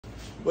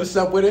What's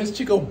up with this?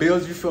 Chico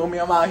Bills, you feel me?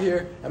 I'm out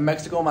here in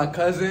Mexico with my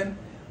cousin.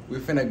 We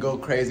finna go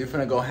crazy. We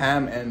finna go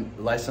ham and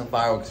light some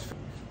fireworks.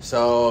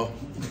 So,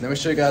 let me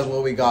show you guys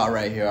what we got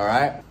right here,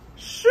 alright?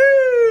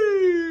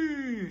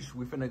 Sheesh!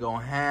 We finna go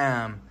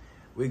ham.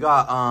 We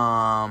got,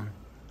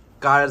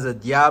 Carra de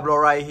Diablo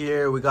right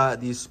here. We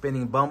got these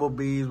spinning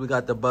bumblebees. We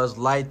got the Buzz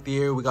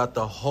Lightyear. We got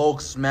the Hulk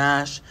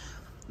Smash.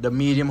 The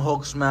medium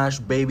Hulk Smash.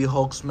 Baby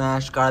Hulk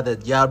Smash. Carra de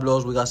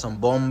Diablos. We got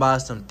some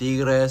bombas, some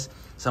tigres,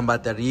 some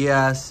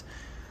baterias.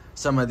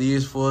 Some of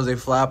these fools, they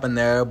fly up in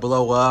there,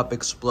 blow up,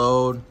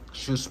 explode,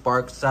 shoot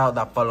sparks out.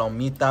 That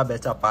Palomita,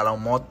 beta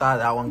Palomota.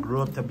 That one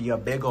grew up to be a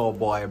big old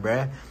boy,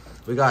 bruh.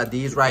 We got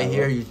these right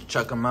here. You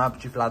chuck them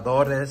up.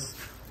 Chifladores.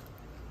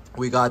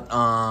 We got,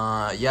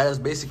 yeah, that's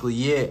basically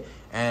it.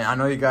 And I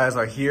know you guys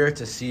are here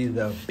to see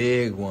the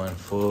big one,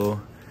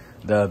 fool.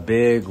 The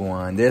big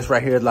one. This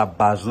right here is la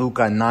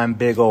bazooka, 9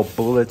 big old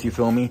bullets, you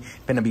feel me?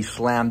 Finna be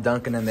slam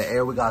dunking in the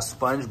air. We got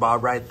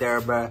SpongeBob right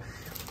there, bruh.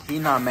 He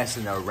not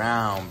messing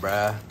around,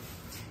 bruh.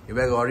 Y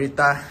luego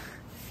ahorita,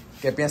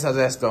 ¿qué piensas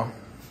de esto?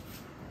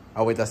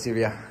 Agüita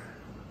Silvia.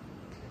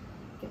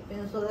 ¿Qué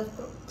pienso de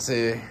esto?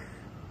 Sí.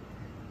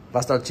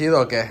 ¿Va a estar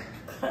chido o qué?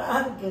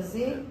 Claro que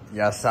sí.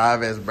 Ya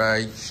sabes, bro.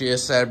 She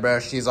has said, bro,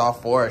 she's all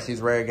for it. She's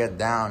ready to get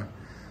down.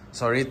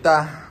 So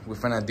ahorita, we're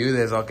finna do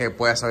this. Okay,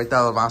 pues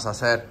ahorita lo vamos a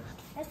hacer.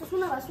 Esto es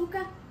una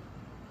bazooka.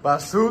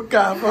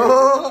 Bazooka,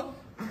 fool.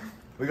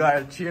 We got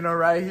a Chino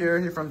right here.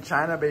 He's from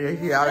China, but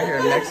he out here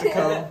in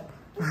Mexico.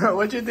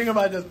 What you think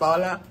about this,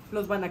 Paula?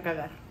 Los van a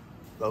cagar.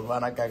 Los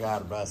van a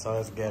cagar, bro. So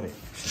let's get it.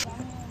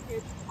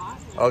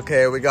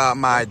 Okay, we got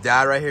my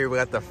dad right here. We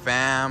got the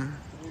fam.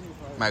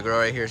 My girl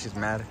right here, she's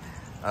mad.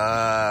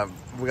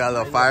 We got a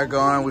little fire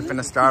going. We're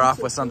finna start off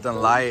with something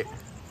light.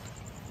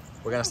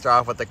 We're gonna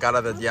start off with the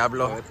Carra de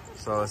Diablo.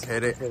 So let's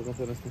hit it.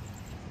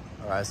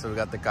 Alright, so we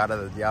got the Carra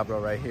de Diablo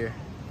right here.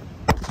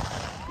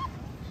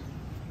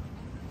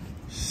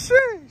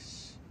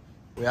 Sheesh.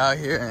 We out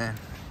here and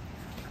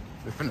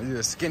we're finna do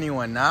the skinny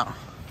one now.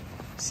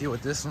 See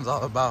what this one's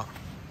all about.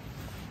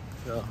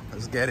 So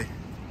let's get it.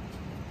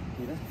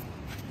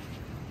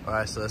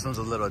 Alright, so this one's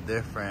a little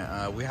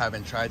different. We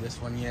haven't tried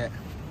this one yet.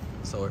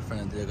 So we're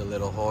finna dig a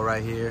little hole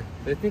right here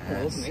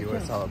and see what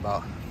it's all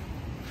about.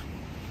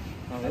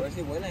 I'm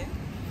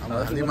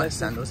gonna leave my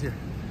sandals here.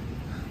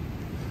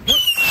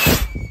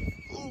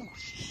 Oh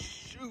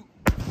shoot!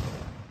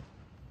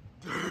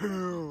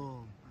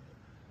 Damn!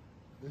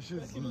 This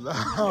shit's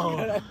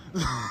loud.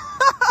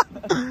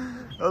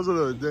 That was a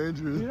little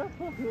dangerous.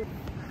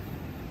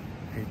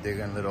 He's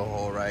digging a little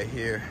hole right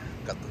here.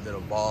 Got the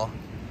little ball.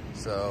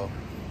 So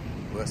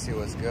we'll see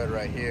what's good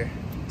right here.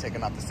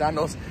 Taking off the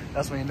sandals.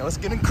 That's when you know it's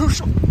getting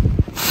crucial.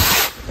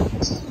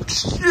 Oh,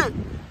 shit!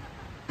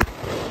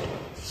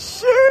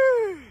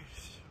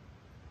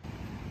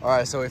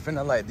 Alright, so we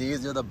finna light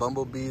these. They're the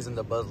bumblebees and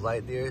the Buzz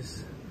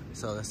Lightyears.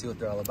 So let's see what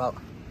they're all about.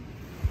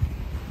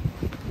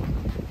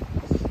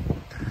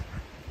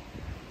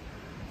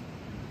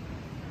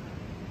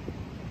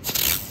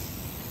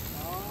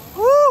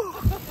 Woo!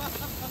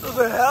 Those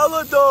are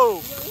hella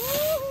dope!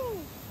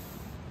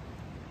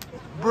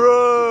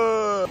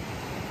 Bruh!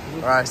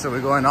 Alright, so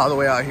we're going all the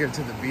way out here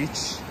to the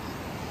beach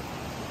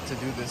to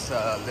do this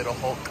little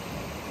Hulk.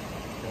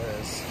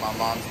 Because my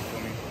mom's, you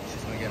feel me?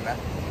 She's gonna get mad.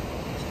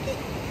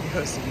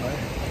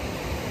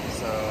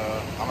 So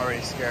I'm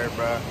already scared,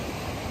 bro.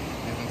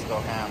 These ones go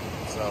ham.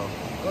 So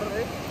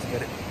let's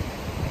get it.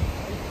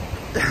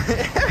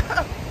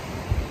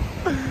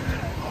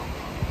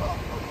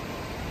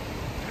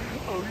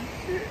 Oh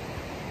shit.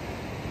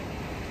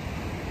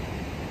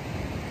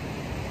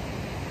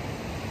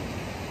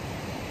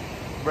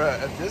 Bro,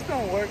 if this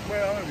don't work, bro,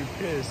 I'm gonna be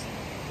pissed.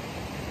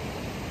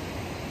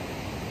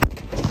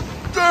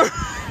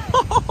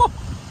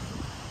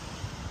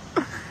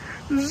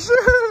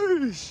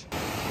 Sheesh.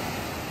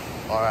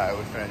 Alright,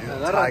 we're finna do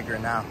the tiger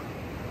now.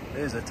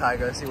 There's a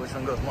tiger. Let's see which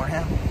one goes more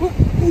ham.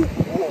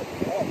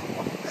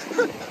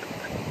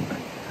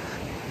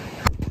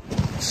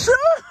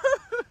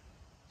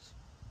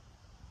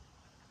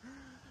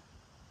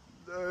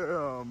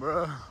 Damn,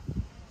 bro.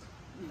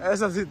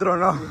 Esa sí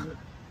tronó.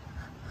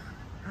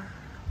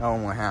 That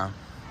one more ham.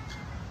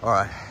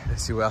 Alright,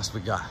 let's see what else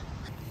we got.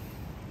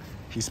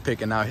 He's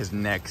picking out his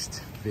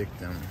next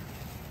victim.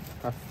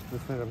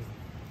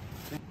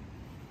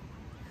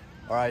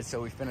 Alright,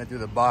 so we finna do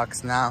the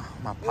box now.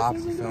 My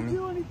pops, you feel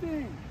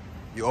me?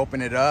 You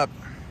open it up,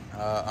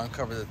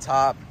 uncover the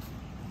top,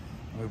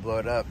 and we blow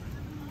it up.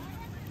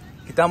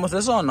 ¿Quitamos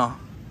eso o no?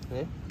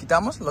 ¿Eh?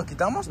 ¿Quitamos? ¿Lo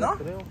quitamos, no?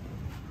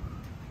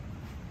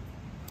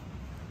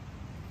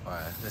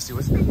 Alright, let's see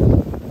what's good.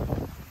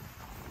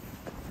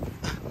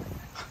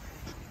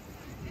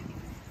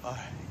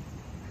 Alright.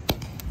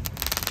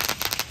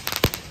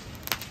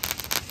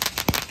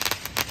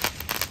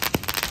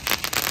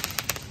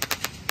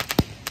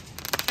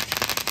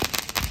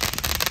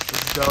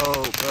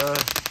 Dope, bro.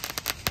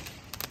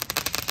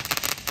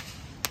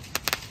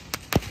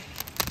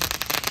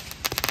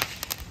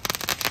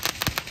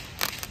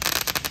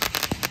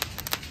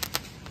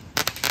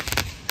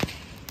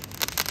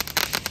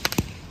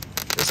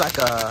 It's like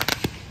a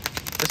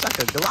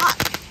Glock.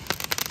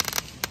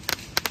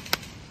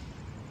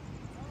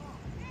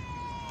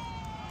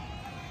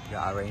 You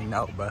already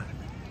know, bro.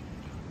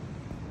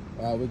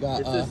 Alright, we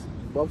got This is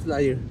Buzz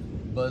Lightyear.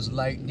 Buzz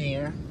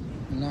Lightyear.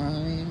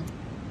 9.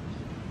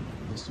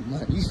 Su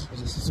madre, hijo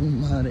de su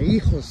madre,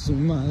 hijo de su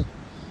madre.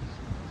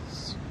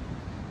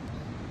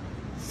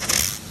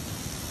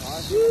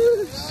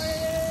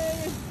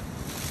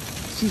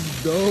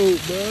 She's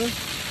dope, bro.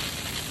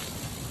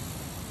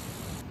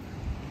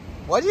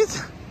 What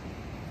is?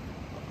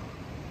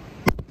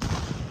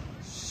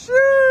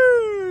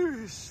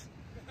 Sheesh.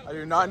 I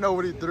do not know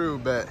what he threw,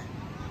 but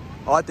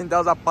oh, I think that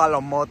was a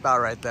Palomita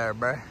right there,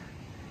 bro.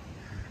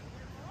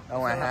 That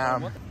went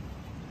ham.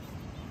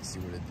 Let's see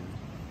what it do.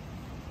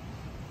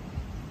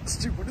 Let's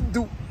see what it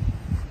do.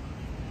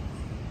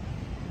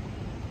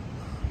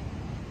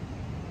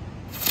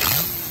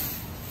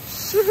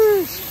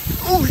 Sheesh.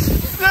 Oh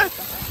shit.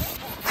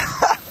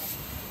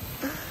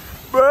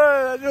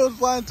 Bruh, that dude was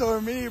flying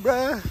toward me,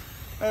 bruh.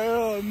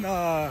 Hell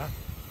nah.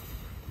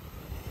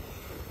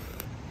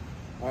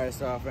 Alright,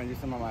 so I'm gonna do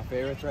some of my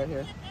favorites right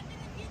here.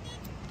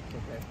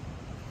 Okay.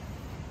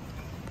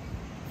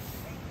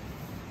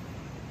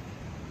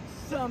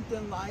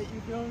 Something light,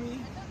 you feel me?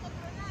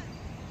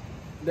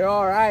 They're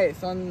alright,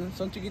 son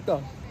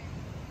chiquito.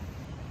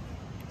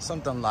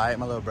 Something light,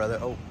 my little brother.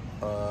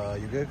 Oh,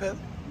 you good, cuz? This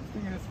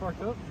thing is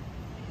fucked up.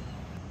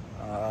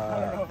 I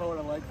don't know if I would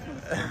have liked it.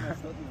 It's so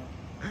messed up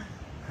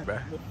now.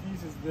 The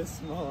piece is this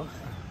small.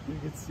 You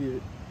can see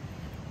it.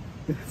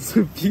 It's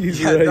a piece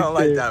Yeah, right don't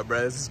like there. that, bro.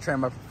 This is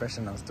trained by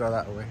professionals. Throw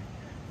that away.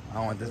 I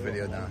don't want this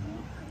video down.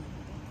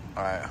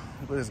 Alright,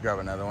 we'll just grab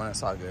another one.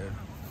 It's all good.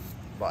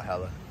 Bought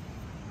hella.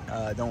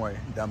 Don't worry.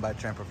 Done by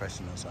trained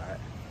professionals, alright?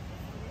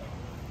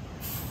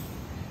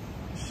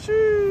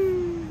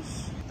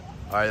 Sheesh.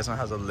 Alright, this one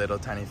has a little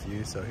tiny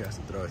fuse, so he has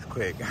to throw it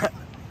quick.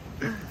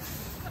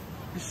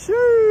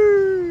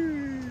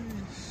 Sheesh.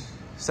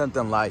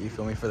 Something light, you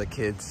feel me, for the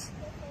kids.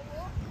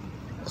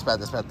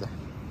 Espérate.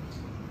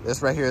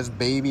 This right here is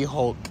Baby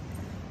Hulk.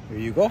 Here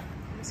you go.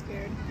 I'm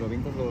scared. Lo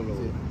pintas luego,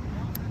 luego.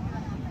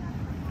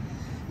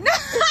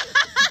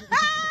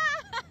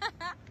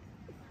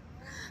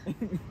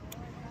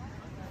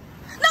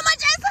 No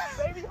manches!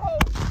 Baby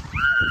Hulk!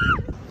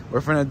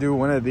 We're finna do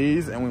one of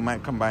these and we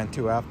might combine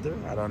two after.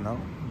 I don't know.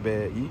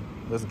 But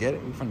let's get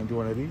it. We're finna do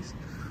one of these.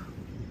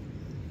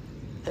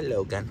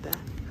 Hello, Ganta.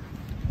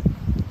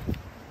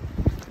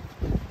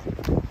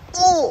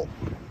 Oh!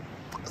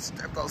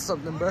 Step out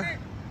something, bro.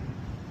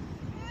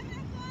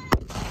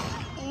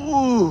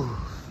 Ooh.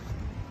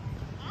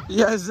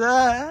 Yes,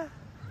 sir.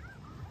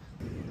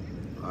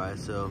 Alright,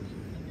 so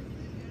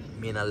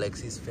me and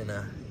Alexi's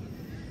finna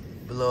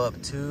blow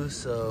up too,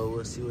 so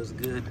we'll see what's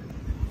good.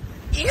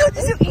 Ew,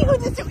 this is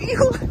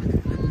ew.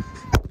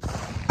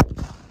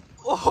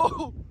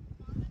 Oh!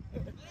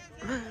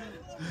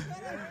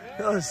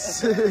 Oh,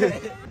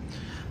 shit.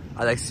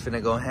 Alexis finna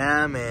go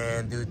ham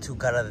and do 2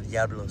 Carra de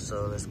Diablos,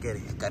 so let's get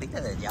it.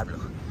 Carita de Diablo.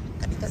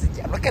 Caritas de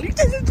Diablo.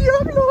 Caritas de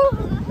Diablo.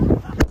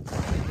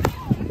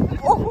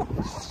 Oh,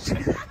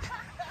 shit.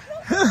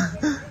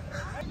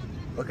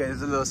 Okay, this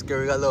is a little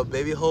scary. We got a little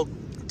baby Hulk,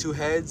 2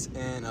 heads,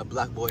 and a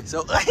black boy.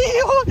 So, no.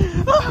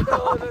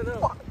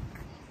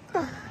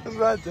 It's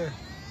right there.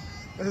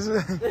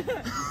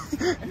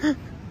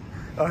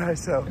 Alright,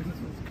 so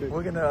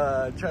we're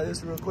gonna try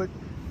this real quick.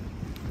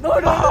 No.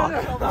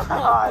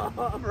 Come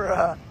on,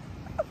 bruh.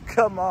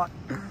 Come on.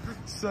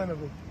 Son of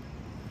a.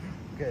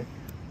 Okay.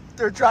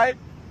 They're trying.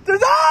 They're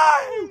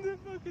dying!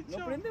 No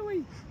prende,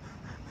 güey.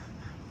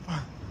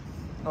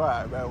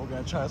 Alright, man, we're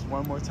gonna try this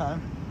one more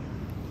time.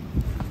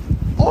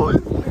 Oh,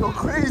 it's gonna go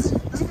crazy.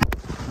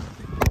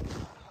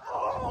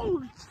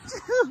 Oh,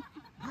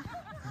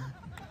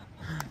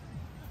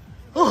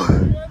 oh.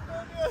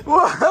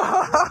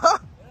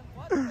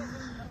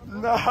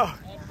 No.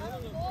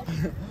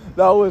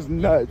 That was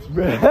nuts,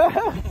 man.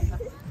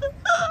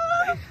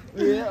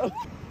 Yeah.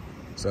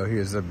 So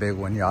here's the big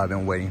one y'all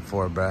been waiting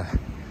for, bruh.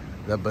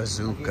 The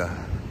bazooka.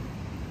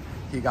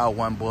 He got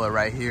 1 bullet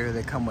right here.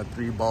 They come with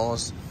 3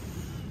 balls.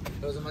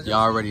 Y'all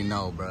already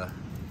know, bruh.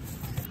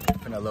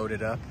 Gonna load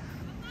it up.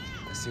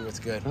 Let's see what's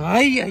good.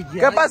 Ay.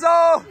 ¿Qué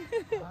pasó?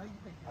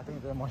 I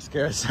think they're more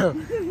scared, so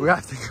we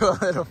have to go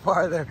a little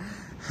farther.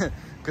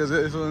 Because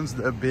this one's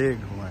the big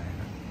one.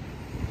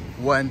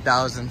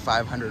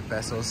 1,500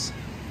 pesos.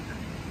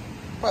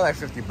 Probably like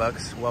 50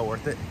 bucks. Well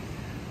worth it.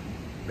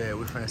 But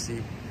we're finna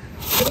see.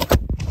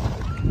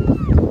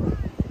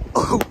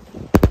 Oh!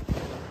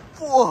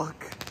 Fuck!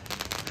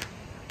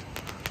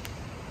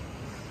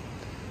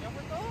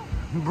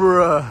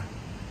 Bruh.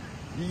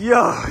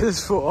 Yo,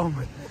 this fool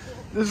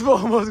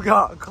almost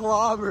got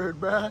clobbered,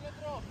 bruh.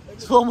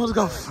 This fool almost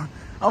got...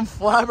 I'm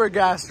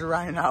flabbergasted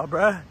right now,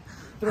 bruh.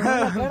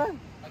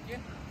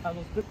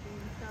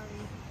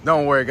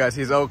 Don't worry, guys.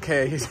 He's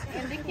okay. He's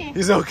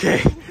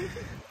okay.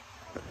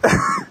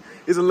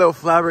 He's a little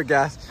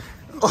flabbergasted.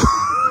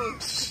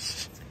 Oh,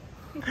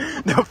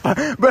 no,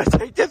 bro,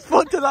 take this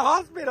fool to the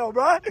hospital,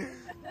 bro.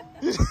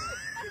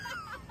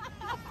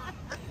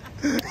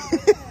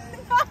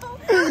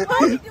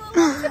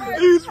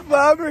 He's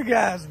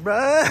flabbergasted,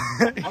 bro.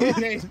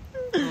 Okay.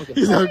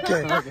 He's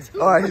okay.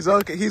 Alright, he's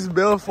okay. He's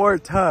built for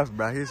it tough,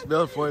 bro. He's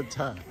built for it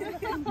tough.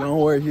 Don't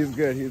worry, he's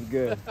good. He's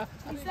good.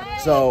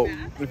 So,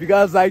 if you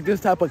guys like this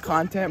type of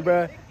content,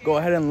 bro, go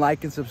ahead and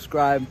like and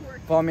subscribe.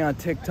 Follow me on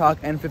TikTok,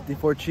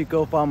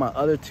 N54Chico. Follow my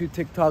other 2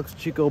 TikToks,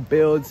 Chico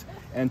Builds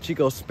and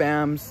Chico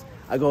Spams.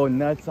 I go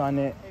nuts on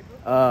it.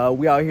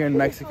 We out here in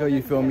Mexico,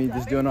 you feel me?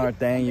 Just doing our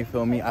thing, you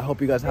feel me? I hope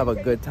you guys have a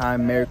good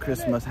time. Merry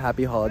Christmas,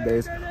 happy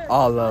holidays.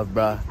 All love,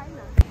 bruh.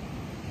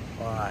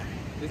 Alright,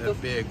 the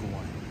big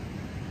one.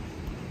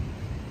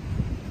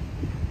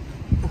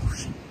 Oh,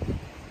 shit.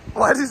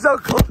 Why is he so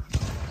close?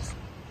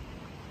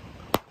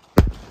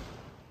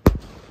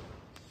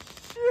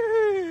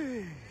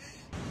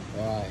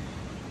 Alright,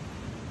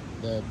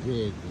 the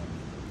big one.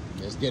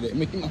 Let's get it.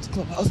 Mickey Mouse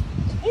Clubhouse.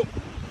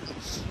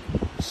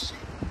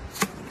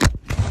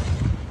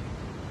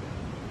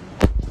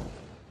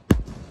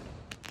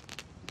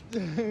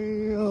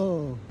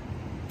 Damn.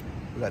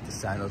 We got the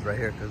sandals right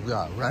here because we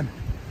gotta run.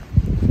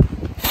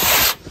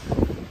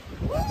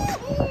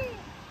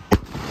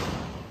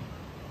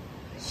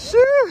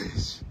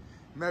 Sheesh.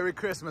 Merry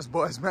Christmas,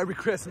 boys. Merry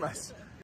Christmas.